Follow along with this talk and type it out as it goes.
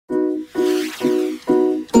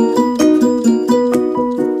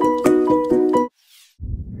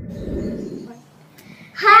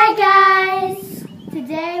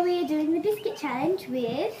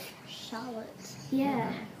with Charlotte.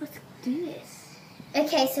 yeah. Let's do this.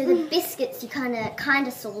 Okay, so the biscuits you kind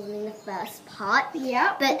of saw them in the first part.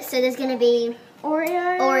 Yeah. But so there's gonna be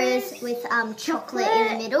Oreos with chocolate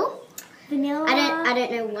in the middle. Vanilla. I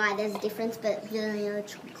don't know why there's a difference, but vanilla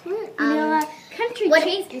chocolate. Vanilla country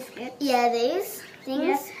cheese biscuits. Yeah, these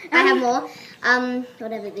things. Yeah. I have more.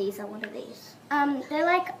 Whatever these are. What are these? They're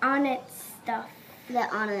like Arnott stuff. They're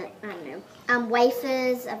on a, I don't know.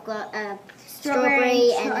 Wafers. I've got a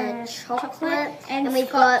strawberry and a chocolate, and we've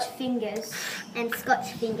Scotch got fingers. and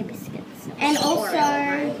Scotch finger biscuits. And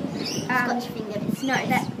also Scotch finger biscuits. no,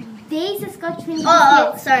 these are Scotch finger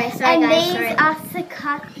Oh, biscuits. sorry, And guys. these Sorry. are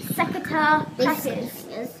Sakata These crackers.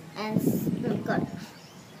 fingers and oh god,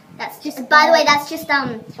 that's just. By the way, that's just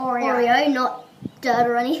Oreo, not dirt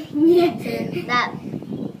or anything. Yeah. So that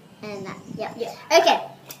and that. Yeah. Yeah. Okay.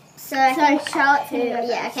 So Charlotte's gonna go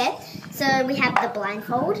yeah. first. Okay. So we have the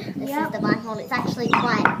blindfold. This Yep. is the blindfold. It's actually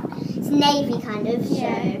it's navy kind of.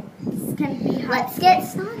 Yeah. So It's gonna be hard. let's get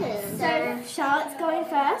started. So Charlotte's going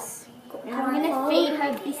first. I'm gonna feed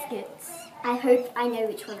her biscuits. I hope I know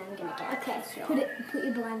which one I'm gonna get. Okay, Sure. put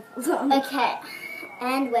your blindfold on. Okay.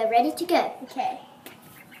 And we're ready to go. Okay.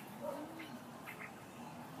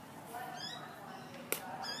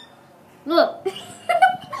 Look.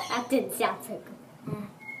 That didn't sound so good. What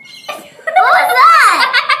was that?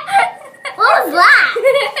 What was that?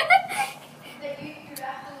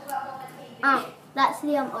 Oh, that's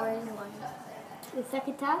the orange one. The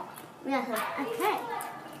Sakata. Yeah. Okay.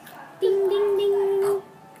 Ding ding ding.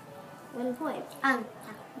 1 point.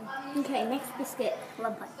 Okay, next biscuit.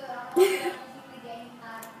 1 point.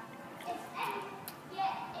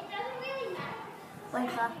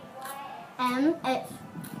 What's that? It's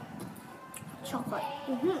chocolate.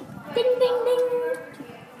 Ding ding ding.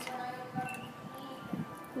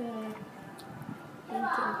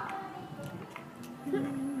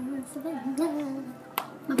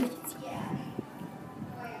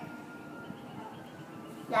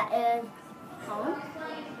 That is home.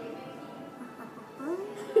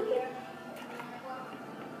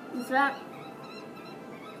 Is that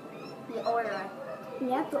the Oreo?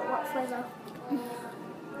 Yeah, but what flavor?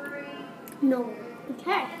 No.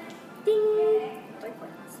 Okay. Ding. 3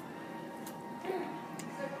 points.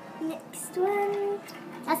 Next one.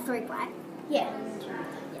 That's 3 black. Yeah.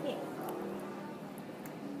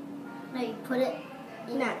 No, you put it.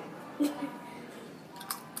 No.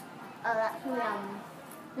 That's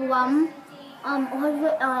what was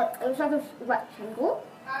it? It was like a rectangle.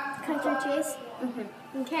 Country cheese.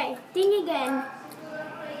 Okay. Ding again.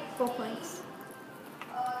 4 points.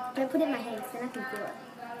 Don't put it in my hands, then I can feel it.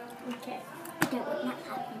 Okay. I don't want that to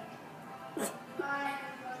happen.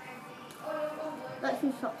 Let's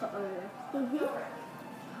do chocolate Oreo.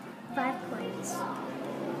 5 points.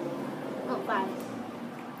 Not 5.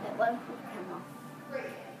 It won't come off.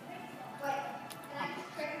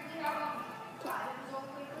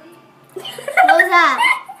 What was that?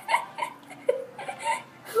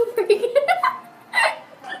 Oh my god.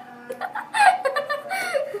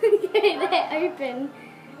 Okay, they're open.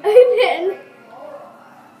 Open.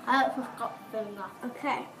 I forgot finger.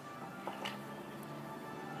 Okay.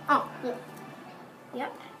 Oh, yeah.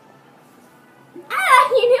 Yep. Ah,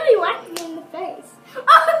 you nearly whacked me in the face.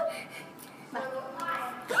 Oh.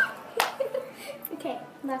 Okay,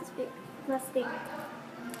 last thing.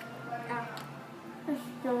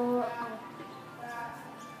 So,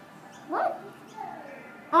 what?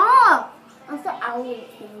 Oh! I thought I was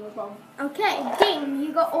thinking wrong. Okay, ding,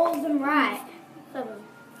 you got all of them right.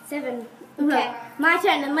 7. Okay, my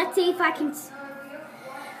turn, and let's see if I can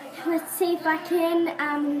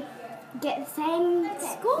get the same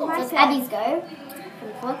score. So it's Abby's go.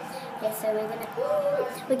 Okay, so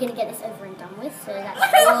we're gonna get this over and done with. So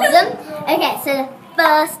that's all of them. Okay, so the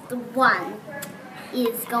first one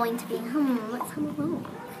is going to be let's have a look.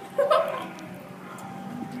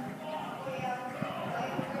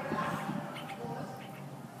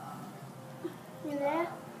 You there?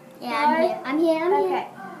 Yeah, I'm here. Okay.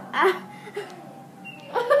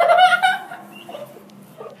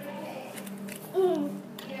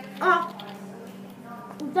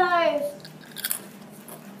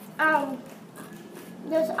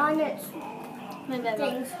 Those Arnott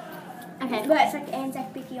things. Okay. But it's like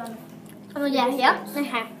Anzac Bicky on Oh yeah, yeah.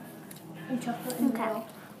 Okay. and chocolate in the Okay.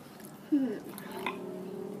 middle.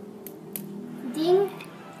 Ding.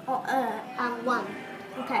 Oh, 1.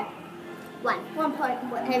 okay. 1. 1 point.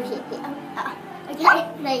 Over here. Okay.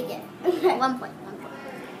 There you go. Okay. 1 point. 1 point.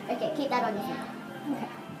 Okay, keep that on your finger. Okay.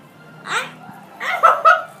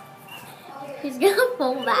 He's gonna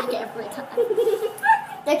fall back every time.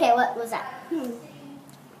 Okay, what was that? 1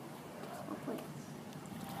 point.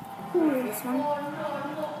 This one.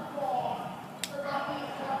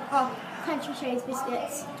 Oh, country cheese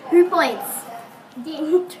biscuits. 2 points.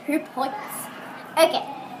 Ding. 2 points. Okay.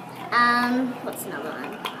 What's another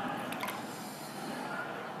one?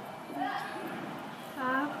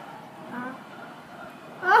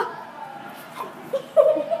 Oh.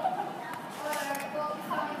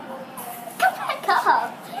 Come back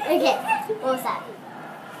up. Okay. What was that?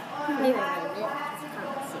 Maybe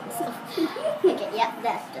okay, yep,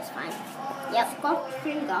 that's just fine. Yep. Scotch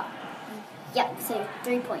finger. Yep, so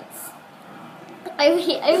 3 points. Over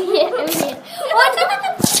here, over here, over here. What?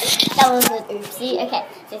 That was an oopsie. Okay,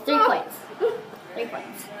 so 3 points. 3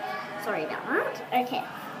 points. Sorry about that. Okay.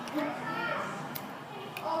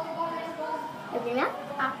 Open your mouth.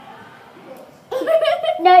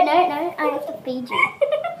 No, I have to feed you.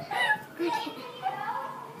 Okay.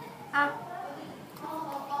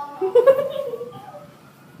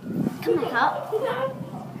 Come back up.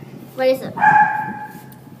 What is it?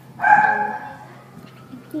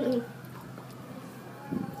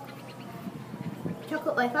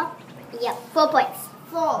 Chocolate wafer. Yep, 4 points.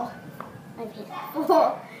 4. Over here.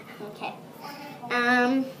 4. Okay.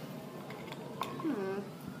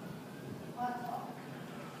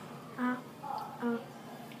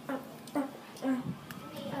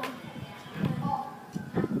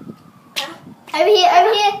 Over here,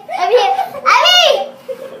 over here, over here. Abby!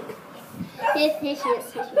 Here she is, here she is.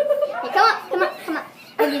 Hey, come on.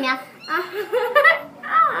 Open your mouth.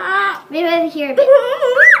 Maybe over here a bit.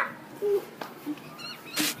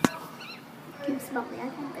 Can you smell me? I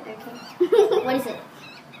think, but okay. What is it?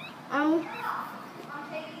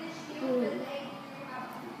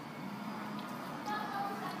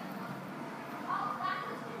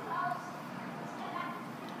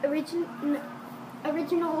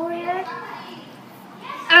 Original Oreo.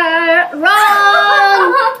 Wrong!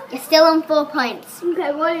 You're still on 4 points.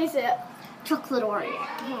 Okay, what is it? Chocolate Oreo.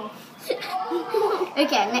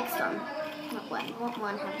 Okay, next one. What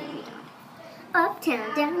one have we done?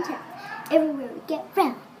 Uptown, downtown, everywhere we get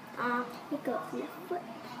round. It goes left foot,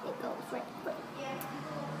 it goes right foot.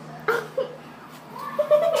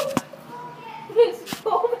 It's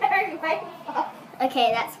strawberry wafer.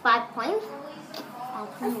 Okay, that's 5 points. 5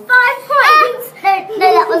 points. No,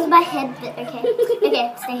 that was my head bit. Okay,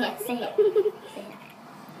 okay, stay here. Stay here.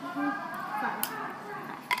 5.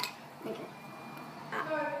 Okay.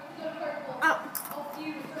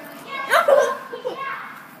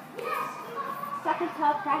 Sucker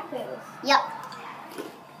top crackers. Yep.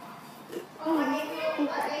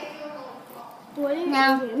 What is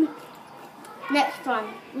Now, it? next one.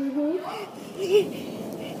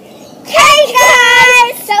 Hey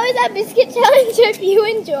guys! That was our biscuit challenge. Hope you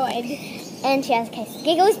enjoyed. And she has a case of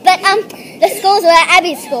giggles, but the scores were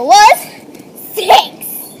Abby's score was 6.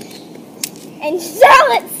 And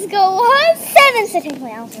Charlotte's score was 7, so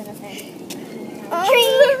technically I was going to say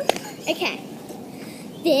 3. Okay.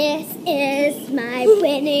 This is my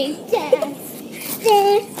winning dance.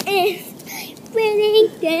 This is my winning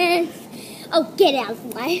dance. Oh, get out of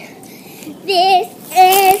the way. This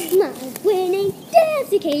is my winning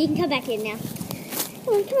dance. Okay, you can come back in now.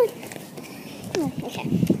 Come on. Okay.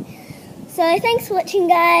 So thanks for watching,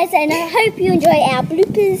 guys, and I hope you enjoy our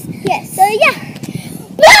bloopers. Yes. So yeah.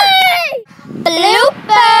 Bye!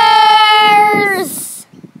 Bloopers!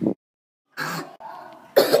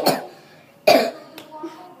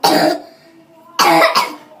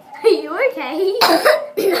 Are you okay?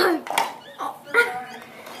 No.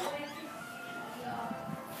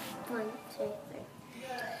 1, 2, 3.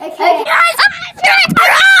 Okay. Guys, ice cream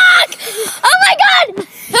truck! Oh my god!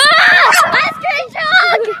 Ice cream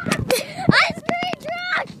truck! Ice cream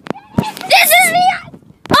truck! This is the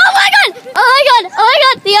Oh my god!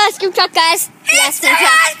 The ice cream truck, guys. The ice cream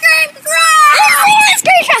truck. Ice cream truck! It's the ice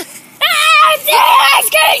cream truck! It's the ice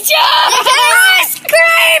cream truck! Ice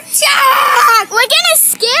cream truck! We're gonna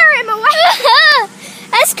scare him away.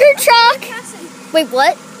 Ice cream truck. Wait,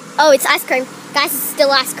 what? Oh, it's ice cream. Guys, it's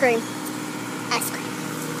still ice cream. Ice cream.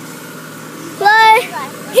 Hello?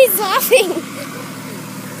 He's laughing.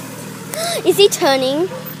 Is he turning?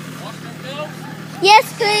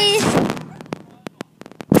 Yes, please.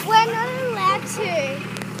 We're not allowed to.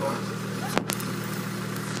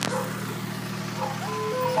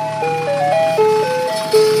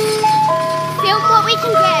 Film what we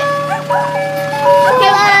can get.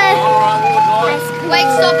 Hello. Wait,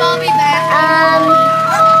 stop. I'll be back.